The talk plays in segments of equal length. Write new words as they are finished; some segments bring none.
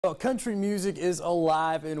Well, country music is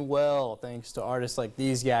alive and well thanks to artists like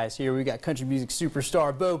these guys here. We got country music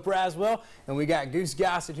superstar Beau Braswell, and we got Goose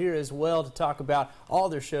Gossett here as well to talk about all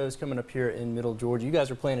their shows coming up here in Middle Georgia. You guys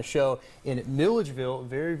are playing a show in Milledgeville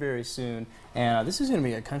very, very soon, and this is going to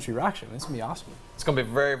be a country rock show. This is going to be awesome. It's going to be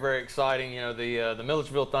very, very exciting. You know, the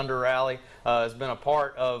Milledgeville Thunder Rally has been a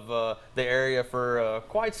part of the area for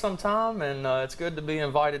quite some time, and it's good to be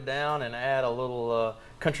invited down and add a little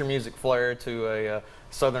country music flair to a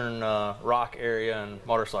southern rock area and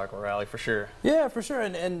motorcycle rally for sure. Yeah, for sure.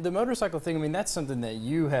 And the motorcycle thing, I mean, that's something that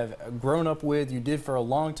you have grown up with, you did for a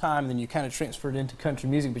long time, and then you kind of transferred into country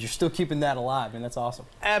music, but you're still keeping that alive, and that's awesome.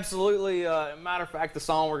 Absolutely. Matter of fact, the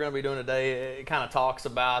song we're going to be doing today, it kind of talks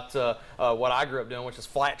about what I grew up doing, which is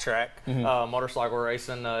flat track motorcycle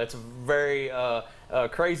racing. It's a very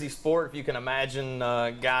crazy sport. If you can imagine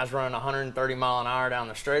guys running 130 mile an hour down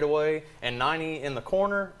the straightaway and 90 in the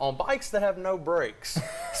corner on bikes that have no brakes.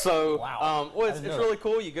 So wow. Well, it's really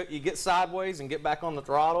cool. You get sideways and get back on the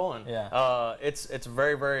throttle, and yeah. It's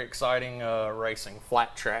very, very exciting racing,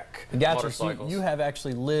 flat track motorcycles. So you have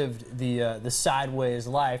actually lived the sideways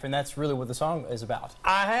life, and that's really what the song is about.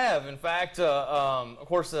 I have. In fact, of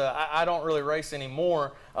course, I don't really race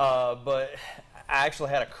anymore, but I actually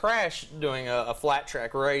had a crash doing a flat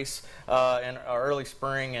track race in early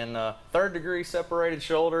spring, and third-degree separated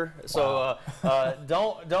shoulder. So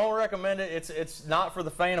don't recommend it. It's not for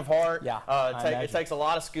the faint of heart. Yeah, it takes a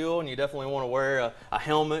lot of skill, and you definitely want to wear a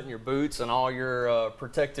helmet and your boots and all your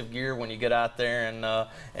protective gear when you get out there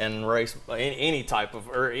and race any type of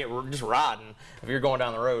or just riding. If you're going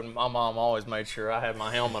down the road, my mom always made sure I had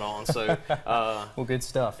my helmet on. So well, good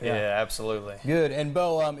stuff. Yeah, absolutely. Good. And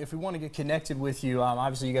Beau, if we want to get connected with you,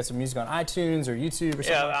 obviously you got some music on iTunes or YouTube or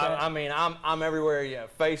something like that. I mean, I'm everywhere. Yeah,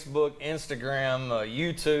 Facebook, Instagram,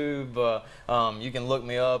 YouTube. You can look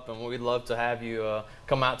me up, and we'd love to have you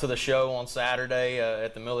come out to the show on Saturday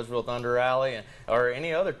at the Milledgeville Thunder Rally, or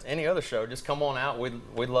any other show. Just come on out. We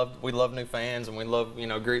love new fans, and we love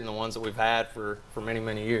greeting the ones that we've had for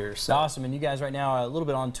many years. So. Awesome. And you guys right now are a little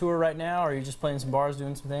bit on tour right now, or are you just playing some bars,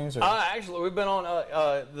 doing some things? Or? Actually, we've been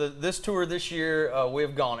on this tour this year.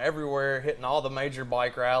 We've gone everywhere, hitting all the major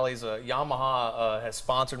bike rallies. Yamaha has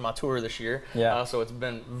sponsored my tour this year. Yeah. So it's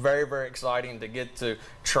been very, very exciting to get to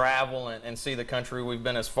travel and see the country. We've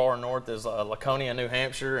been as far north as Laconia, New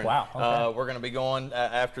Hampshire. And, wow. Okay. We're going to be going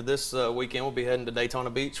after this weekend. We'll be heading to Daytona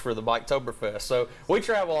Beach for the Biketoberfest. So we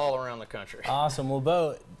travel all around the country. Awesome. Well,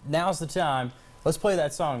 Beau, now's the time. Let's play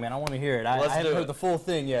that song, man. I want to hear it. I haven't heard the full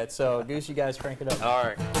thing yet, so Goose, you guys crank it up. All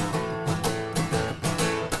right.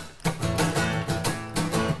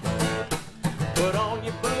 Put on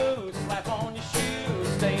your boots, slap on your shoes,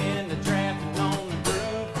 stay in the draft and on the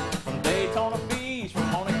groove. From Daytona Beach,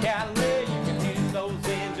 from on a Cadillac, you can hear those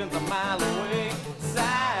engines a mile away.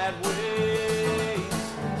 Sideways,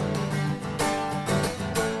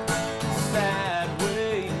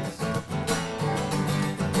 sideways.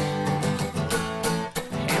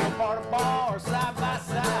 Handlebar to bar, side by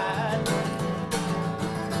side. The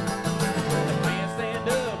fans stand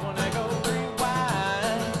up when they go three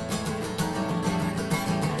wide.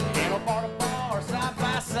 Handlebar to bar, side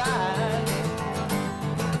by side.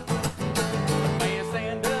 The fans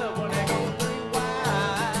stand up when they go three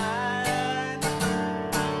wide.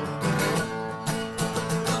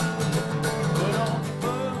 Put on your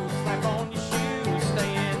boots, slap on your shoes,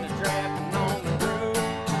 stay in the draft and on the groove.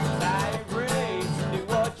 Side race, do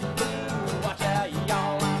what you do, watch how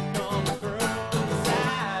y'all are coming through.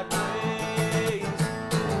 Sideways,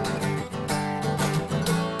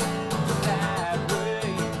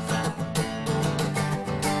 sideways.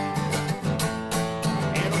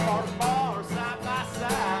 Handlebar to bar, side by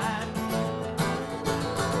side.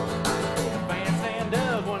 Fans stand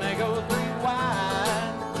up when they go three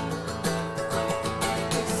wide.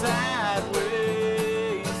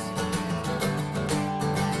 Sideways,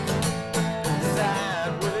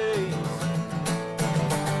 sideways.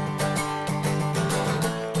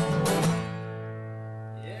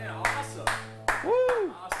 Yeah, awesome.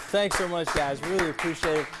 Woo! Thanks so much, guys. Really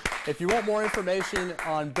appreciate it. If you want more information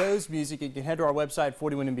on Beau's music, you can head to our website,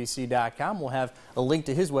 41NBC.com. We'll have a link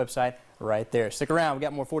to his website right there. Stick around. We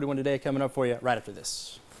got more 41 Today coming up for you right after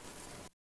this.